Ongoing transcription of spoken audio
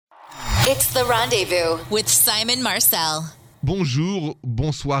It's The Rendezvous with Simon Marcel. Bonjour,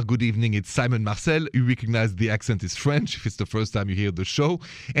 bonsoir, good evening. It's Simon Marcel. You recognize the accent is French if it's the first time you hear the show.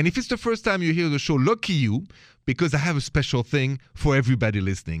 And if it's the first time you hear the show, lucky you, because I have a special thing for everybody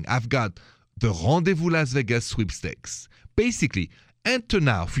listening. I've got the Rendezvous Las Vegas sweepstakes. Basically, enter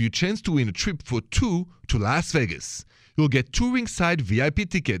now for your chance to win a trip for two to Las Vegas. You'll get two ringside VIP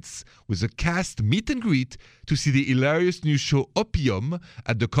tickets with a cast meet and greet to see the hilarious new show Opium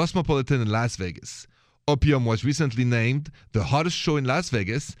at the Cosmopolitan in Las Vegas. Opium was recently named the hottest show in Las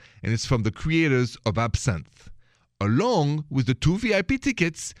Vegas, and it's from the creators of Absinthe. Along with the two VIP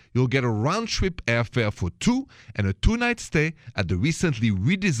tickets, you'll get a round-trip airfare for two and a two-night stay at the recently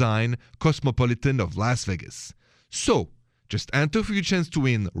redesigned Cosmopolitan of Las Vegas. So, just enter for your chance to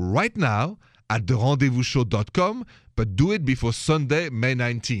win right now at therendezvousshow.com, but do it before Sunday, May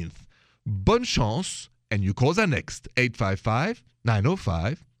 19th. Bonne chance, and your calls are next,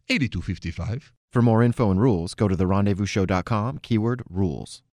 855-905-8255. For more info and rules, go to therendezvousshow.com, keyword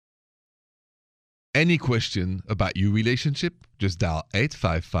rules. Any question about your relationship? Just dial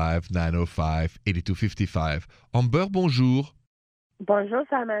 855-905-8255. Amber, bonjour. Bonjour,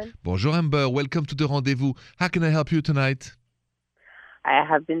 Simon. Bonjour, Amber. Welcome to The Rendezvous. How can I help you tonight? I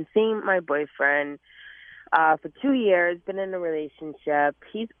have been seeing my boyfriend for 2 years, been in a relationship.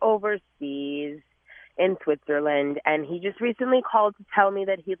 He's overseas in Switzerland, and he just recently called to tell me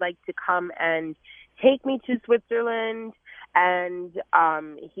that he'd like to come and take me to Switzerland. And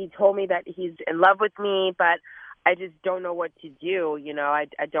he told me that he's in love with me, but I just don't know what to do. You know, I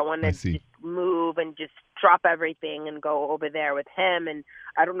don't want to just move and just drop everything and go over there with him. And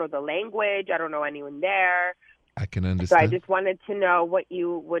I don't know the language. I don't know anyone there. I can understand. So I just wanted to know what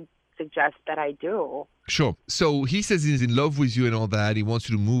you would suggest that I do. Sure. So he says he's in love with you and all that. He wants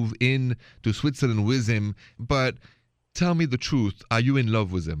you to move in to Switzerland with him. But tell me the truth. Are you in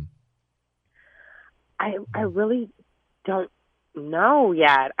love with him? I really don't know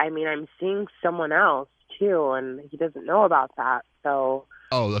yet. I mean, I'm seeing someone else too, and he doesn't know about that. So.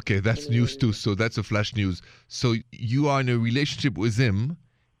 Oh, okay. That's news too. So that's a flash news. So you are in a relationship with him,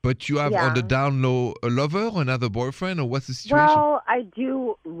 but you have on the down low a lover or another boyfriend, or what's the situation? Well, I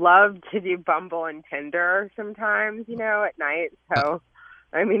do love to do Bumble and Tinder sometimes, you know, at night. So,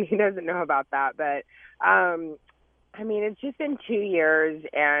 I mean, he doesn't know about that. But, I mean, it's just been 2 years,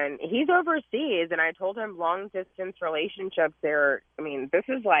 and he's overseas, and I told him long-distance relationships I mean, this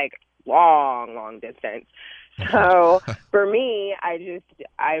is like long distance. So, for me, I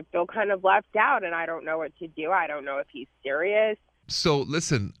feel kind of left out, and I don't know what to do. I don't know if he's serious. So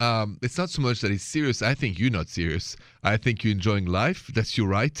listen, it's not so much that he's serious. I think you're not serious. I think you're enjoying life. That's your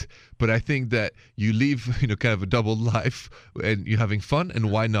right. But I think that you live, kind of a double life and you're having fun, and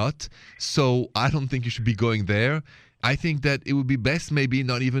why not? So I don't think you should be going there. I think that it would be best maybe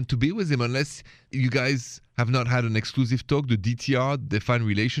not even to be with him unless you guys have not had an exclusive talk, the DTR, defined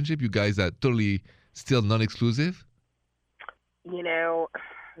relationship. You guys are totally still non-exclusive. You know,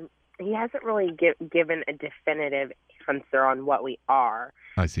 he hasn't really given a definitive answer on what we are.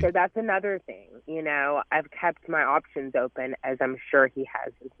 I see. So that's another thing. You know, I've kept my options open, as I'm sure he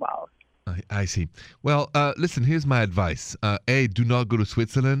has as well. I see. Well, listen, here's my advice. A, do not go to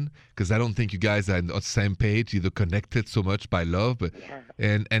Switzerland, because I don't think you guys are on the same page, either connected so much by love. But,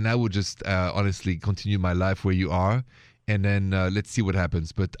 and I would just honestly continue my life where you are, and then let's see what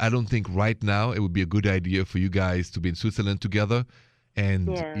happens. But I don't think right now it would be a good idea for you guys to be in Switzerland together, and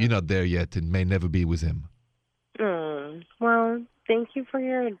you're not there yet and may never be with him. Well, thank you for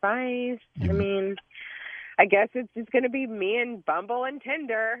your advice. I mean, I guess it's just going to be me and Bumble and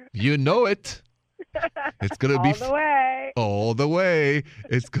Tinder. You know it. It's going to be all the way. All the way.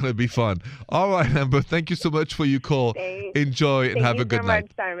 It's going to be fun. All right, Amber, thank you so much for your call. Thanks. Enjoy and have a good night.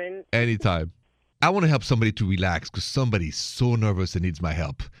 Thank you so much, Simon. Anytime. I want to help somebody to relax because somebody's so nervous and needs my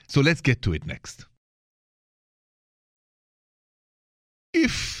help. So let's get to it next.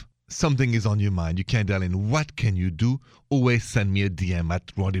 If something is on your mind, you can't dial in, what can you do? Always send me a DM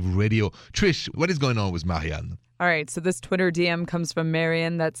at Rendezvous Radio. Trish, what is going on with Marianne? All right, so this Twitter DM comes from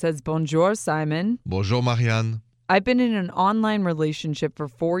Marianne that says, Bonjour, Simon. Bonjour, Marianne. I've been in an online relationship for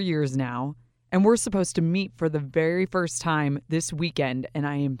 4 years now, and we're supposed to meet for the very first time this weekend, and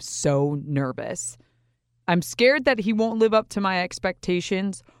I am so nervous. I'm scared that he won't live up to my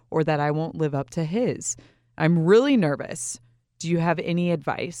expectations or that I won't live up to his. I'm really nervous. Do you have any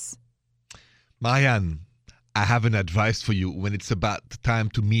advice? Marianne, I have an advice for you. When it's about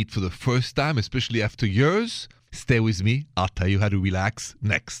time to meet for the first time, especially after years, stay with me. I'll tell you how to relax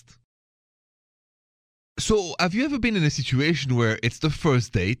next. So, have you ever been in a situation where it's the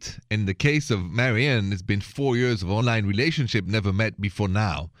first date? In the case of Marianne, it's been 4 years of online relationship, never met before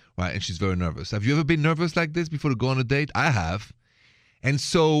now, right? And she's very nervous. Have you ever been nervous like this before to go on a date? I have. And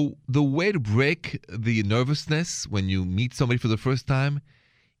so, the way to break the nervousness when you meet somebody for the first time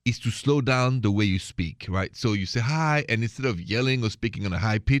is to slow down the way you speak, right? So, you say hi, and instead of yelling or speaking on a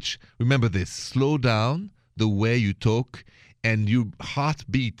high pitch, remember this: slow down the way you talk, and your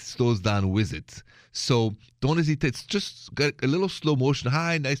heartbeat slows down with it. So don't hesitate. Just get a little slow motion.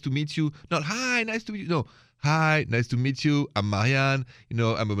 Hi, nice to meet you. Not hi, nice to meet you. No, hi, nice to meet you. I'm Marianne. I'm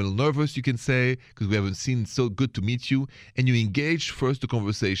a little nervous, you can say, because we haven't seen. So good to meet you. And you engage first the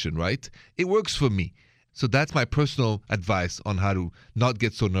conversation, right? It works for me. So that's my personal advice on how to not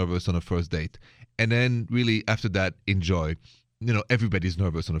get so nervous on a first date. And then really after that, enjoy. Everybody's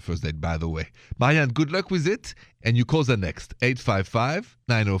nervous on a first date, by the way. Marianne, good luck with it. And you call the next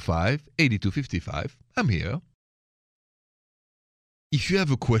 855-905-8255. I'm here. If you have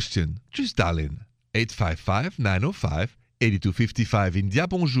a question, just dial in. 855-905-8255. India,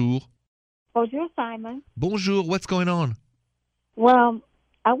 bonjour. Bonjour, Simon. Bonjour, what's going on? Well,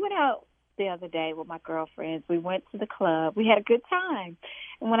 I went out the other day with my girlfriends. We went to the club. We had a good time.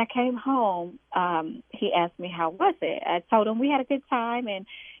 And when I came home, he asked me, how was it? I told him we had a good time. And,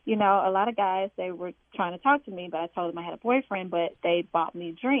 a lot of guys, they were trying to talk to me, but I told them I had a boyfriend, but they bought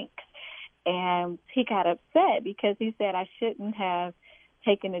me drinks. And he got upset because he said I shouldn't have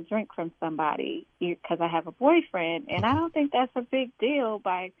taken a drink from somebody because I have a boyfriend. And I don't think that's a big deal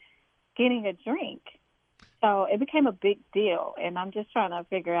by getting a drink. So it became a big deal, and I'm just trying to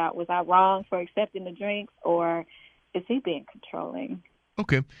figure out, was I wrong for accepting the drinks, or is he being controlling?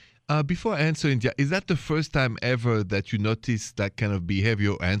 Okay. Before I answer, India, is that the first time ever that you noticed that kind of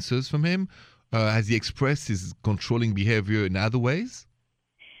behavior answers from him? Has he expressed his controlling behavior in other ways?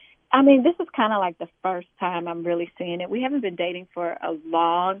 I mean, this is kind of like the first time I'm really seeing it. We haven't been dating for a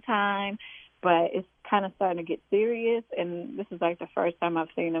long time, but it's kind of starting to get serious, and this is like the first time I've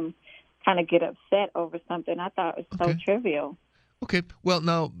seen him kind of get upset over something I thought was so trivial. Okay. Well,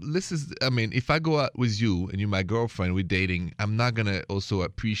 now, if I go out with you and you're my girlfriend, we're dating, I'm not going to also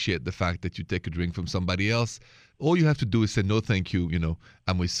appreciate the fact that you take a drink from somebody else. All you have to do is say, no, thank you,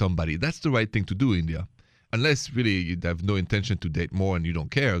 I'm with somebody. That's the right thing to do, India. Unless really you have no intention to date more and you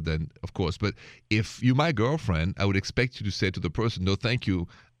don't care, then of course. But if you're my girlfriend, I would expect you to say to the person, no, thank you,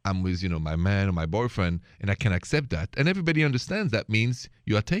 I'm with, my man or my boyfriend, and I can accept that. And everybody understands that means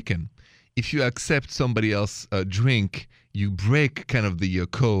you are taken. If you accept somebody else's drink, you break kind of the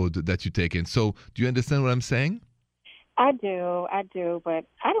code that you take in. So do you understand what I'm saying? I do, but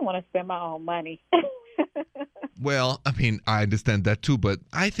I don't want to spend my own money. Well, I understand that too, but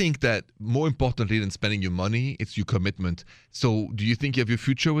I think that more importantly than spending your money, it's your commitment. So do you think you have your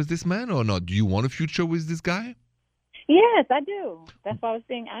future with this man or not? Do you want a future with this guy? Yes, I do. That's why I was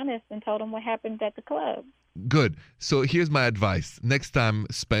being honest and told him what happened at the club. Good. So here's my advice. Next time,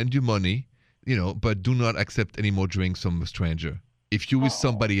 spend your money, but do not accept any more drinks from a stranger. If you're with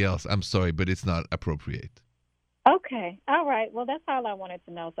somebody else, I'm sorry, but it's not appropriate. Okay. All right. Well, that's all I wanted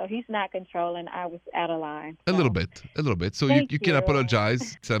to know. So he's not controlling. I was out of line. So. A little bit. So you can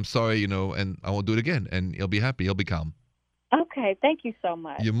apologize. So I'm sorry, and I won't do it again. And he'll be happy. He'll be calm. Okay. Thank you so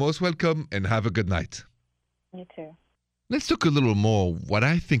much. You're most welcome, and have a good night. You too. Let's talk a little more what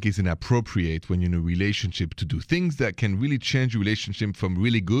I think is inappropriate when you're in a relationship to do things that can really change your relationship from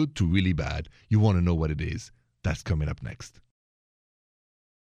really good to really bad. You want to know what it is? That's coming up next.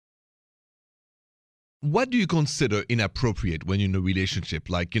 What do you consider inappropriate when you're in a relationship?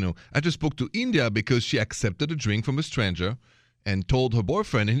 Like, I just spoke to India because she accepted a drink from a stranger and told her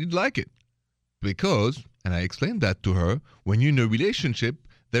boyfriend and he didn't like it. Because, and I explained that to her, when you're in a relationship,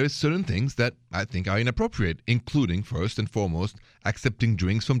 there are certain things that I think are inappropriate, including, first and foremost, accepting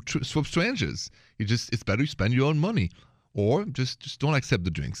drinks from strangers. It's better you spend your own money. Or just don't accept the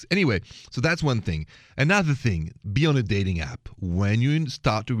drinks. Anyway, so that's one thing. Another thing, be on a dating app. When you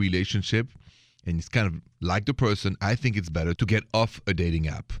start a relationship, and it's kind of like the person, I think it's better to get off a dating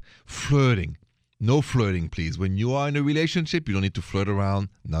app. Flirting. No flirting, please. When you are in a relationship, you don't need to flirt around.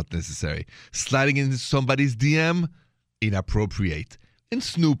 Not necessary. Sliding into somebody's DM, inappropriate. And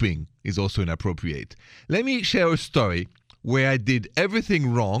snooping is also inappropriate. Let me share a story where I did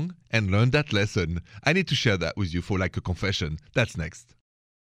everything wrong and learned that lesson. I need to share that with you for like a confession. That's next.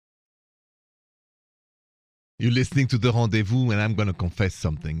 You're listening to The Rendezvous, and I'm going to confess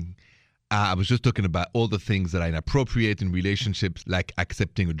something. I was just talking about all the things that are inappropriate in relationships, like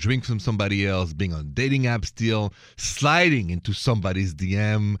accepting a drink from somebody else, being on dating apps still, sliding into somebody's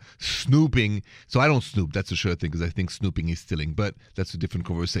DM, snooping. So I don't snoop. That's a sure thing because I think snooping is stealing, but that's a different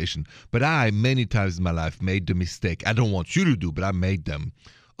conversation. But I, many times in my life, made the mistake. I don't want you to do, but I made them.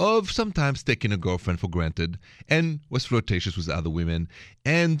 Of sometimes taking a girlfriend for granted and was flirtatious with other women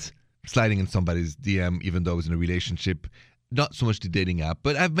and sliding in somebody's DM even though I was in a relationship. Not so much the dating app,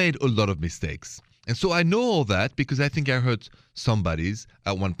 but I've made a lot of mistakes. And so I know all that because I think I hurt somebody's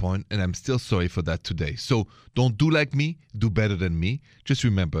at one point, and I'm still sorry for that today. So don't do like me, do better than me. Just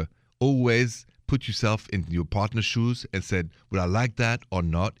remember, always put yourself in your partner's shoes and said, would I like that or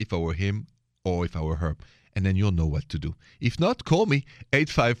not if I were him or if I were her? And then you'll know what to do. If not, call me,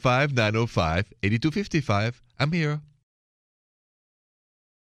 855-905-8255. I'm here.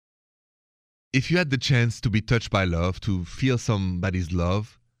 If you had the chance to be touched by love, to feel somebody's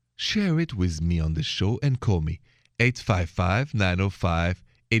love, share it with me on the show and call me,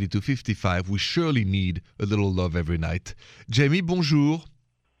 855-905-8255. We surely need a little love every night. Jamie, bonjour.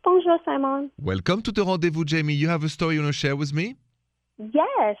 Bonjour, Simon. Welcome to the rendezvous, Jamie. You have a story you want to share with me?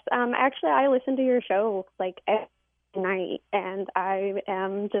 Yes. Actually, I listen to your show like every night, and I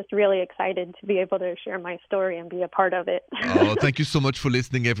am just really excited to be able to share my story and be a part of it. Oh, thank you so much for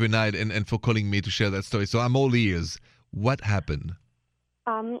listening every night and for calling me to share that story. So I'm all ears. What happened?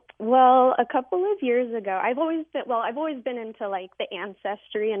 Well, a couple of years ago, I've always been into like the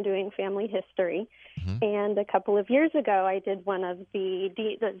ancestry and doing family history. Mm-hmm. And a couple of years ago, I did one of the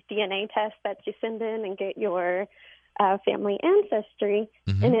DNA tests that you send in and get your family ancestry.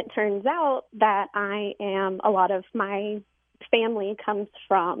 Mm-hmm. And it turns out that a lot of my family comes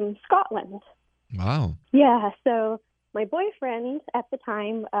from Scotland. Wow. Yeah. So my boyfriend at the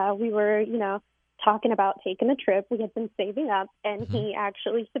time, we were, talking about taking a trip. We had been saving up, and mm-hmm. he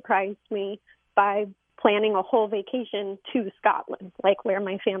actually surprised me by planning a whole vacation to Scotland, like where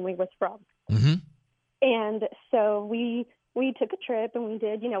my family was from. Mm-hmm. And so we took a trip, and we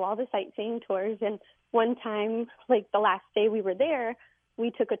did, all the sightseeing tours. And one time, like the last day we were there,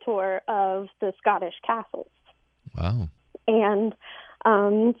 we took a tour of the Scottish castles. Wow. And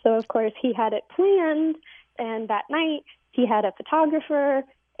so, of course, he had it planned, and that night he had a photographer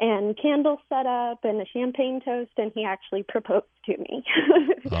and candles set up and a champagne toast, and he actually proposed to me.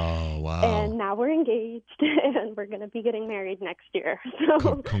 Oh, wow. And now we're engaged, and we're going to be getting married next year.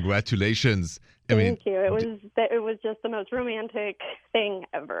 So congratulations. Thank you. It was just the most romantic thing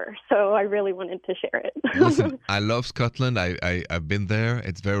ever. So I really wanted to share it. Listen, I love Scotland. I've been there.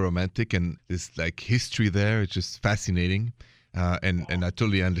 It's very romantic, and there's like history there. It's just fascinating. And I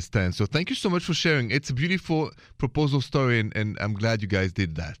totally understand. So thank you so much for sharing. It's a beautiful proposal story, and I'm glad you guys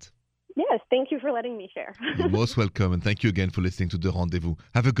did that. Yes, thank you for letting me share. You're most welcome, and thank you again for listening to The Rendezvous.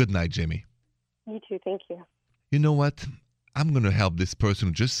 Have a good night, Jamie. You too, thank you. You know what? I'm going to help this person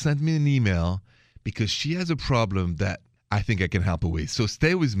who just sent me an email because she has a problem that I think I can help her with. So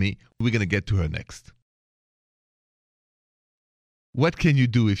stay with me. We're going to get to her next. What can you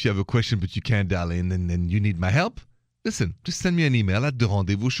do if you have a question but you can't dial in and you need my help? Listen, just send me an email at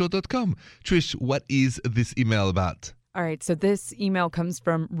therendezvousshow.com. Trish, what is this email about? All right, so this email comes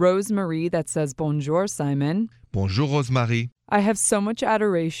from Rosemary that says, Bonjour, Simon. Bonjour, Rosemary. I have so much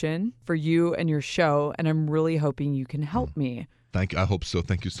adoration for you and your show, and I'm really hoping you can help me. Thank you. I hope so.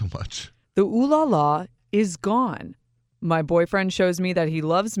 Thank you so much. The ooh la la is gone. My boyfriend shows me that he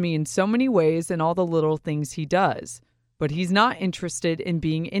loves me in so many ways and all the little things he does, but he's not interested in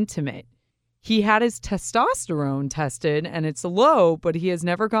being intimate. He had his testosterone tested and it's low, but he has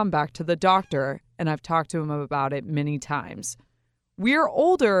never gone back to the doctor, and I've talked to him about it many times. We're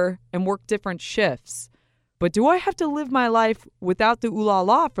older and work different shifts, but do I have to live my life without the ooh la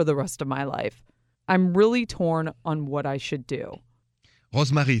la for the rest of my life? I'm really torn on what I should do.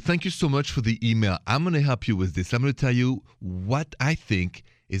 Rosemary, thank you so much for the email. I'm going to help you with this. I'm going to tell you what I think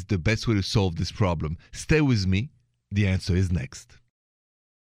is the best way to solve this problem. Stay with me. The answer is next.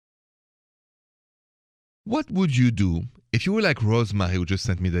 What would you do if you were like Rosemary, who just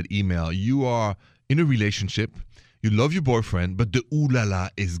sent me that email? You are in a relationship, you love your boyfriend, but the ooh la la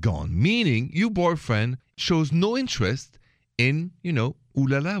is gone. Meaning your boyfriend shows no interest in, ooh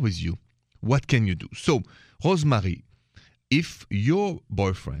la la with you. What can you do? So, Rosemary, if your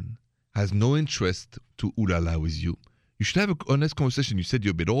boyfriend has no interest to ooh la la with you, you should have an honest conversation. You said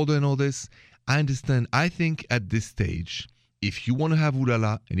you're a bit older and all this. I understand. I think at this stage, if you want to have ooh la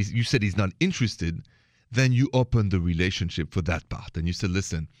la, and you said he's not interested, then you open the relationship for that part. And you said,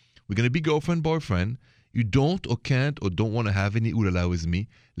 listen, we're going to be girlfriend, boyfriend. You don't or can't or don't want to have any ooh la la with me.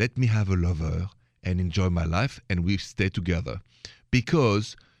 Let me have a lover and enjoy my life, and we stay together.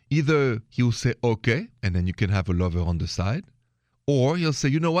 Because Either he will say, okay, and then you can have a lover on the side, or he'll say,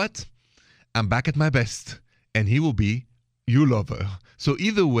 you know what? I'm back at my best, and he will be your lover. So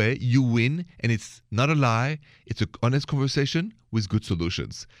either way, you win, and it's not a lie. It's an honest conversation with good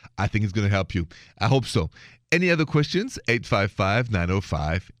solutions. I think it's going to help you. I hope so. Any other questions?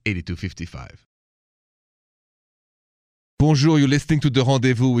 855-905-8255. Bonjour, you're listening to The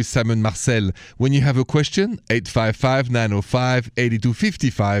Rendezvous with Simon Marcel. When you have a question,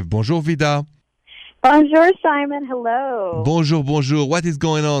 855-905-8255. Bonjour, Vida. Bonjour, Simon. Hello. Bonjour, bonjour. What is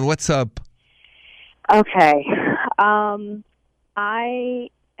going on? What's up? Okay. I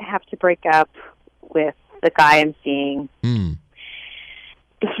have to break up with the guy I'm seeing.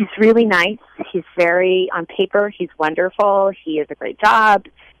 He's really nice. He's on paper, he's wonderful. He has a great job.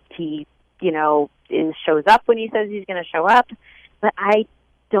 He, shows up when he says he's going to show up. But I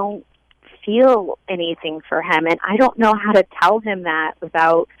don't feel anything for him, and I don't know how to tell him that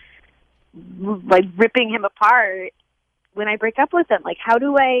without, ripping him apart when I break up with him. How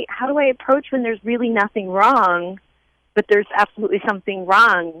do I approach when there's really nothing wrong, but there's absolutely something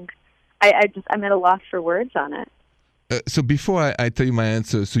wrong? I'm at a loss for words on it. So before I tell you my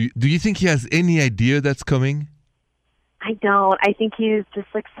answer, do you think he has any idea that's coming? I don't. I think he's just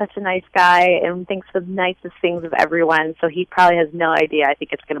such a nice guy and thinks the nicest things of everyone. So he probably has no idea. I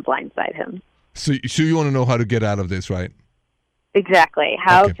think it's going to blindside him. So you want to know how to get out of this, right? Exactly.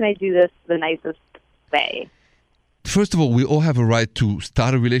 How can I do this the nicest way? First of all, we all have a right to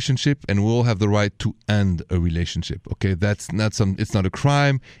start a relationship, and we all have the right to end a relationship. Okay, it's not a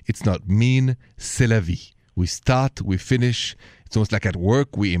crime. It's not mean. C'est la vie. We start, we finish. It's almost like at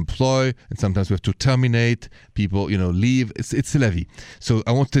work, we employ, and sometimes we have to terminate. People, leave. It's la vie. So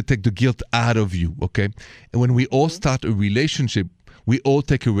I want to take the guilt out of you, okay? And when we all start a relationship, we all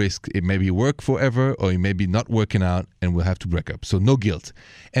take a risk. It may be work forever, or it may be not working out, and we'll have to break up. So no guilt.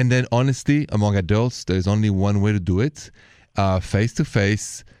 And then honestly, among adults, there's only one way to do it. Face to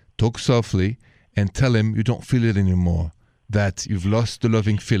face, talk softly, and tell him you don't feel it anymore, that you've lost the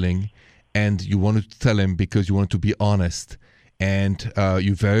loving feeling, and you wanted to tell him because you wanted to be honest. And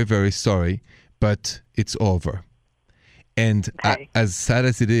you're very, very sorry, but it's over. And as sad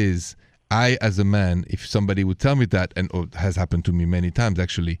as it is, I, as a man, if somebody would tell me that, and it has happened to me many times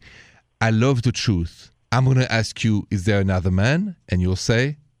actually, I love the truth. I'm going to ask you, is there another man? And you'll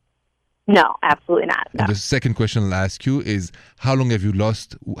say? No, absolutely not. No. And the second question I'll ask you is, how long ago have you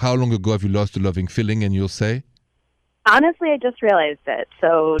lost the loving feeling? And you'll say? Honestly, I just realized it.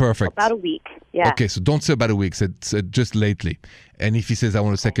 So perfect. About a week. Yeah. Okay, so don't say about a week. Say just lately. And if he says, I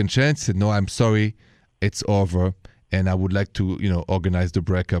want a second chance, say, no, I'm sorry, it's over. And I would like to, organize the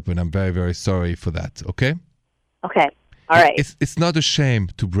breakup. And I'm very, very sorry for that. Okay? Okay. All right. It's not a shame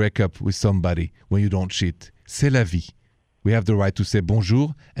to break up with somebody when you don't cheat. C'est la vie. We have the right to say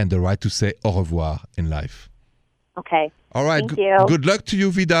bonjour and the right to say au revoir in life. Okay. All right. Thank you. Good luck to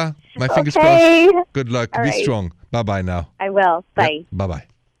you, Vida. My fingers crossed. Good luck. All Be right. strong. Bye-bye now. I will. Bye. Yep. Bye-bye.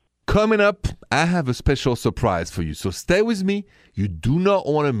 Coming up, I have a special surprise for you. So stay with me. You do not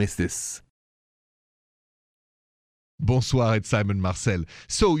want to miss this. Bonsoir, it's Simon Marcel.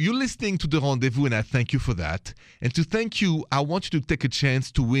 So you're listening to The Rendezvous, and I thank you for that. And to thank you, I want you to take a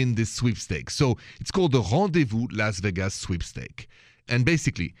chance to win this sweepstake. So it's called the Rendezvous Las Vegas Sweepstake. And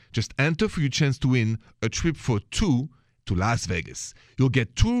basically, just enter for your chance to win a trip for two to Las Vegas. You'll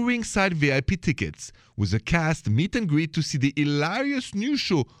get 2 ringside VIP tickets with a cast meet and greet to see the hilarious new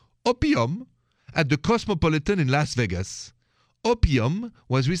show Opium at the Cosmopolitan in Las Vegas. Opium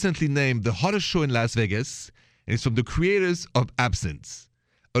was recently named the hottest show in Las Vegas, and it's from the creators of Absinthe.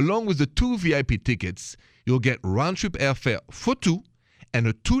 Along with the 2 VIP tickets, you'll get round-trip airfare for 2 and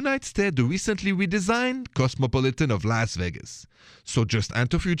a 2-night stay at the recently redesigned Cosmopolitan of Las Vegas. So just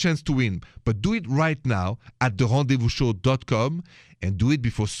enter for your chance to win, but do it right now at therendezvousshow.com and do it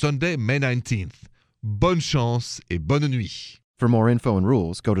before Sunday, May 19th. Bonne chance et bonne nuit. For more info and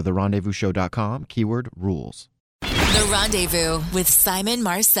rules, go to therendezvousshow.com, keyword rules. The Rendezvous with Simon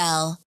Marcel.